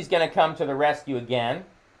 Rashi's going to come to the rescue again.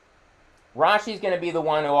 Rashi's going to be the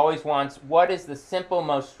one who always wants, what is the simple,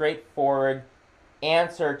 most straightforward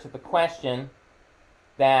answer to the question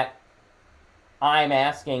that I'm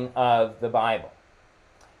asking of the Bible?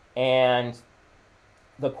 And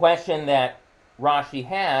the question that Rashi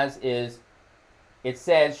has is, it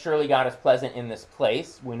says, surely God is present in this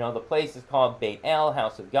place. We know the place is called Beit El,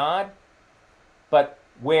 house of God. But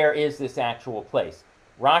where is this actual place?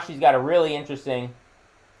 Rashi's got a really interesting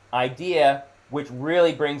idea, which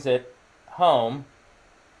really brings it home.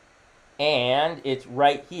 And it's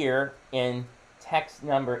right here in text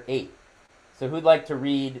number 8. So who'd like to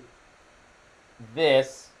read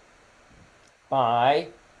this by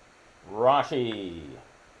Rashi?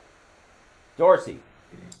 Dorsey.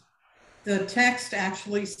 The text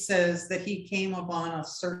actually says that he came upon a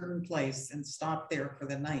certain place and stopped there for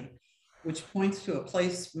the night, which points to a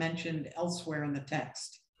place mentioned elsewhere in the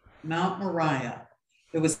text, Mount Moriah.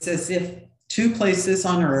 It was as if two places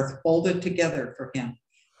on earth folded together for him,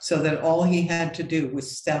 so that all he had to do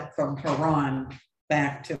was step from Haran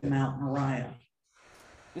back to Mount Moriah.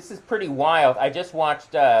 this is pretty wild. I just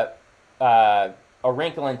watched A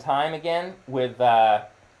Wrinkle in Time again with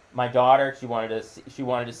my daughter. She wanted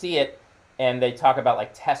to see it, and they talk about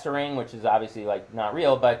like tessering, which is obviously like not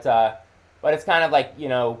real, but it's kind of like, you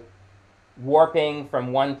know, warping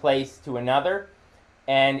from one place to another.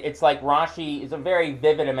 And it's like Rashi is a very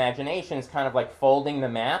vivid imagination. It's kind of like folding the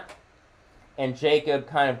map, and Jacob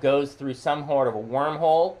kind of goes through some sort of a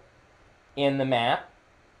wormhole in the map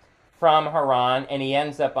from Haran, and he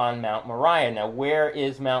ends up on Mount Moriah. Now, where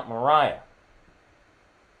is Mount Moriah?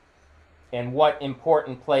 And what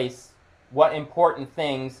important things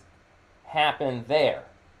happen there?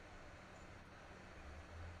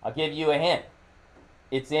 I'll give you a hint.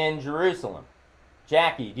 It's in Jerusalem.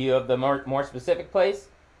 Jackie, do you have the more specific place?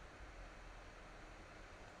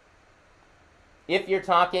 If you're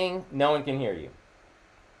talking, no one can hear you.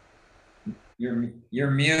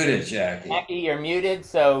 You're muted, Jackie. Jackie, you're muted,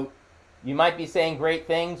 so you might be saying great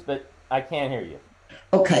things, but I can't hear you.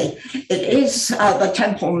 Okay, it is the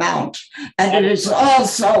Temple Mount, and it is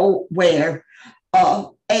also where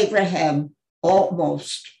Abraham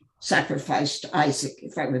almost sacrificed Isaac,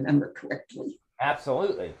 if I remember correctly.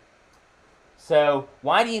 Absolutely. So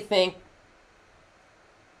why do you think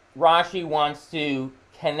Rashi wants to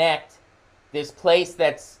connect this place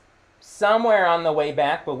that's somewhere on the way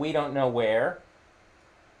back, but we don't know where,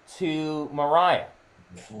 to Moriah?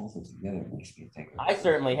 I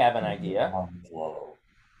certainly have an idea.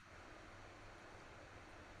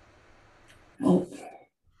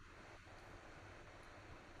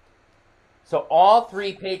 So all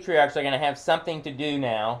three patriarchs are going to have something to do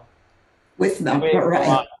now with Mount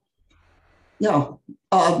Moriah. Yeah.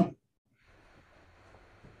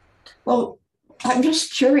 Well, I'm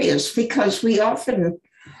just curious because we often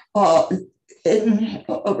refer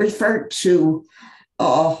to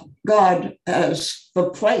God as the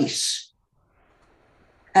place.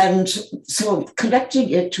 And so connecting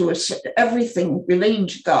it to everything relating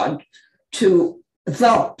to God to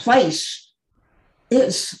the place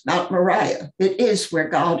is Mount Moriah. It is where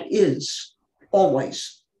God is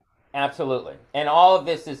always. Absolutely. And all of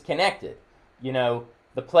this is connected. You know,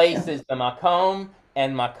 the place is the Makom,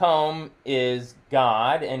 and Makom is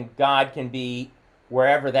God, and God can be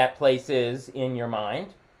wherever that place is in your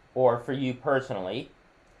mind or for you personally.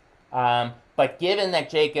 But given that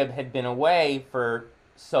Jacob had been away for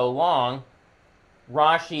so long,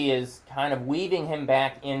 Rashi is kind of weaving him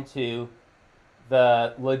back into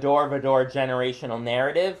the Lador Vador generational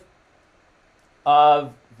narrative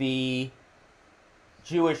of the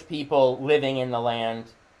Jewish people living in the land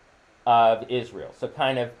of Israel. So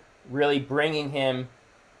kind of really bringing him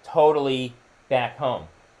totally back home.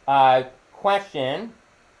 Question,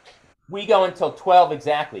 we go until 12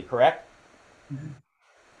 exactly, correct? Mm-hmm.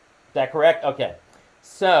 Is that correct? Okay.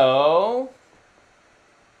 So,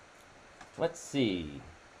 let's see.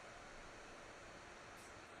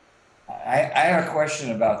 I have a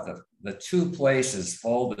question about the two places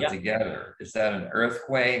folded together. Is that an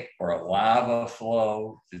earthquake or a lava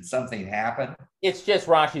flow? Did something happen? It's just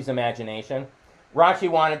Rashi's imagination. Rashi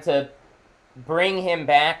wanted to bring him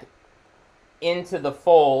back into the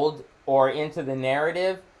fold or into the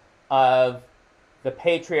narrative of the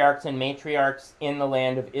patriarchs and matriarchs in the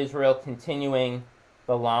land of Israel, continuing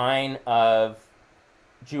the line of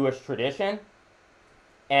Jewish tradition.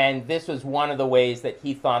 And this was one of the ways that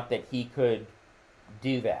he thought that he could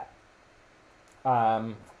do that.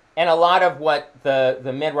 And a lot of what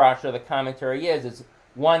the Midrash or the commentary is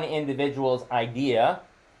one individual's idea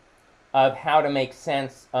of how to make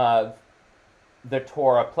sense of the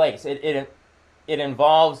Torah place. It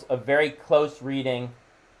involves a very close reading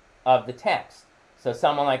of the text. So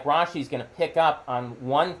someone like Rashi is going to pick up on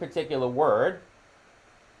one particular word,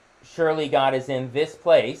 surely God is in this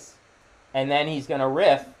place, and then he's going to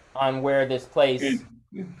riff on where this place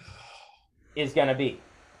is going to be.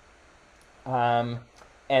 And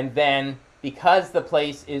then, because the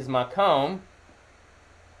place is Makom,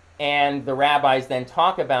 and the rabbis then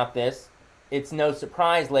talk about this, it's no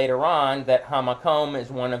surprise later on that Hamakom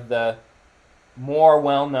is one of the more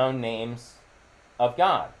well-known names of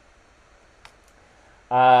God.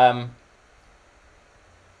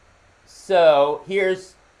 So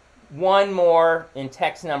here's one more in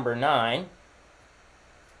text number 9.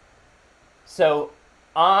 So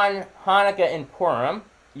on Hanukkah and Purim,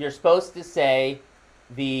 you're supposed to say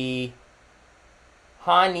the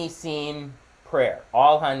Ha-Nisim prayer,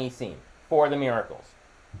 all Ha-Nisim, for the miracles.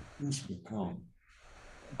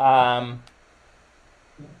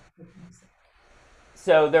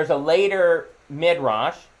 So there's a later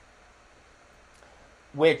Midrash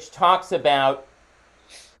which talks about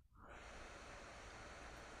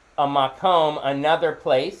a makom, another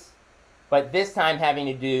place, but this time having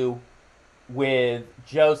to do with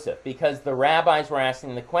Joseph, because the rabbis were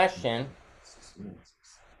asking the question,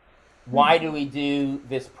 why do we do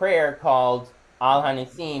this prayer called Al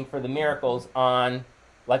HaNisim for the miracles on,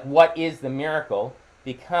 like, what is the miracle?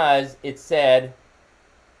 Because it said,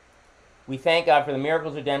 we thank God for the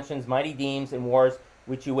miracles, redemptions, mighty deeds, and wars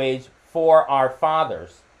which you waged for our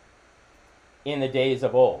fathers in the days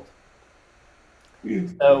of old.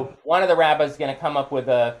 So one of the rabbis is going to come up with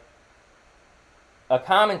a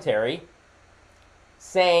commentary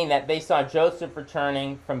saying that they saw Joseph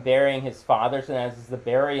returning from burying his fathers, and that is the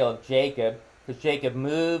burial of Jacob, because Jacob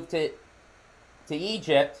moved to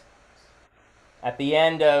Egypt at the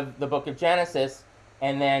end of the book of Genesis,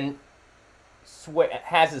 and then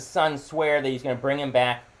has his son swear that he's going to bring him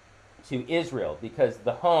back to Israel, because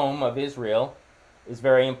the home of Israel is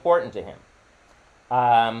very important to him.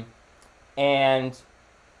 And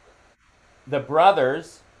the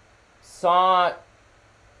brothers saw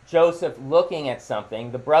Joseph looking at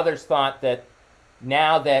something. The brothers thought that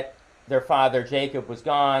now that their father Jacob was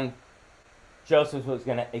gone, Joseph was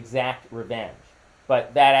going to exact revenge.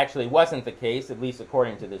 But that actually wasn't the case, at least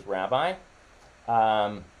according to this rabbi,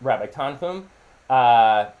 Rabbi Tanhum.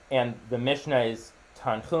 And the Mishnah is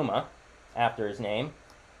Tanhuma, after his name.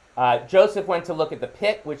 Joseph went to look at the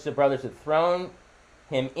pit which the brothers had thrown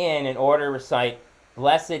him in order to recite,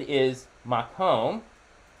 "Blessed is Makom,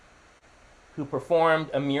 who performed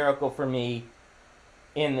a miracle for me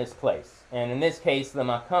in this place." And in this case, the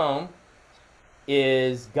Makom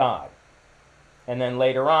is God. And then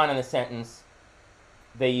later on in the sentence,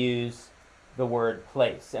 they use the word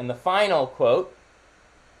place. And the final quote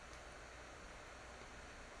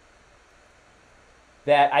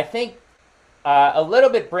that I think a little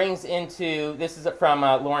bit brings into, this is from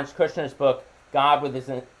Lawrence Kushner's book, God was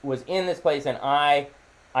in this place and I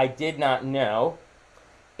did not know.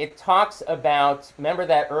 It talks about, remember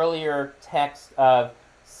that earlier text of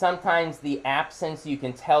sometimes the absence, you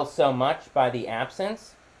can tell so much by the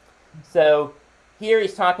absence. So here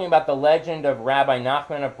he's talking about the legend of Rabbi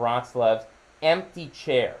Nachman of Bratslev's empty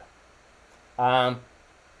chair.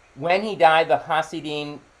 When he died, the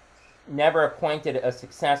Hasidim never appointed a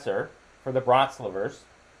successor for the Bratslevers.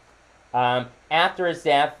 After his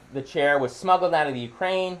death, the chair was smuggled out of the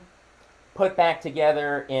Ukraine, put back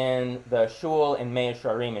together in the shul in Mea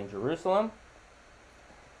Sharim in Jerusalem.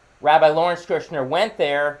 Rabbi Lawrence Kushner went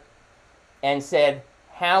there and said,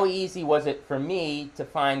 how easy was it for me to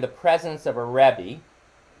find the presence of a Rebbe?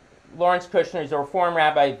 Lawrence Kushner is a Reform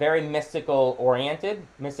rabbi, very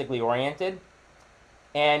mystically oriented,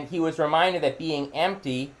 and he was reminded that being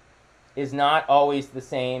empty is not always the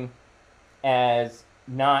same as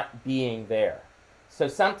not being there. So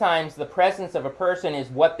sometimes the presence of a person is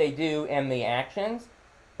what they do and the actions,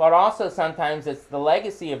 but also sometimes it's the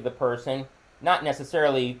legacy of the person, not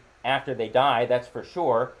necessarily after they die, that's for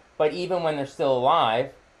sure, but even when they're still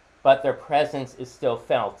alive, but their presence is still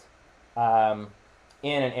felt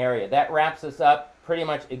in an area. That wraps us up pretty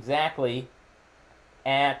much exactly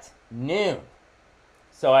at noon.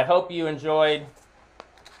 So I hope you enjoyed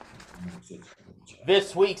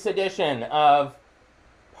this week's edition of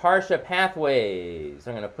Parsha Pathways.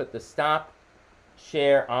 I'm going to put the stop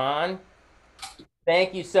share on.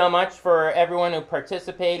 Thank you so much for everyone who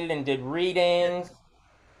participated and did readings.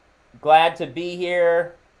 Glad to be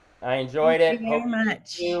here. I enjoyed it. Thank you very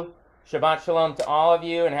much. Shabbat Shalom to all of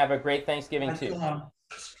you, and have a great Thanksgiving too.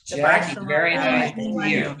 Jackie, very nice to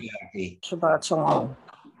meet you, Jackie. Shabbat Shalom.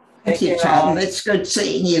 Thank Thank you, you, Tom. It's good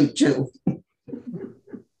seeing you too.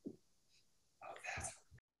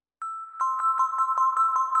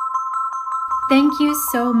 Thank you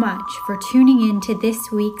so much for tuning in to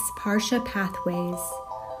this week's Parsha Pathways.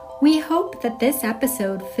 We hope that this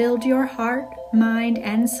episode filled your heart, mind,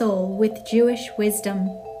 and soul with Jewish wisdom.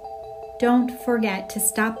 Don't forget to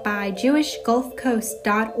stop by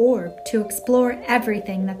jewishgulfcoast.org to explore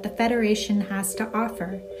everything that the Federation has to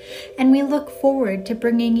offer, and we look forward to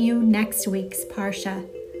bringing you next week's Parsha.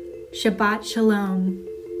 Shabbat Shalom.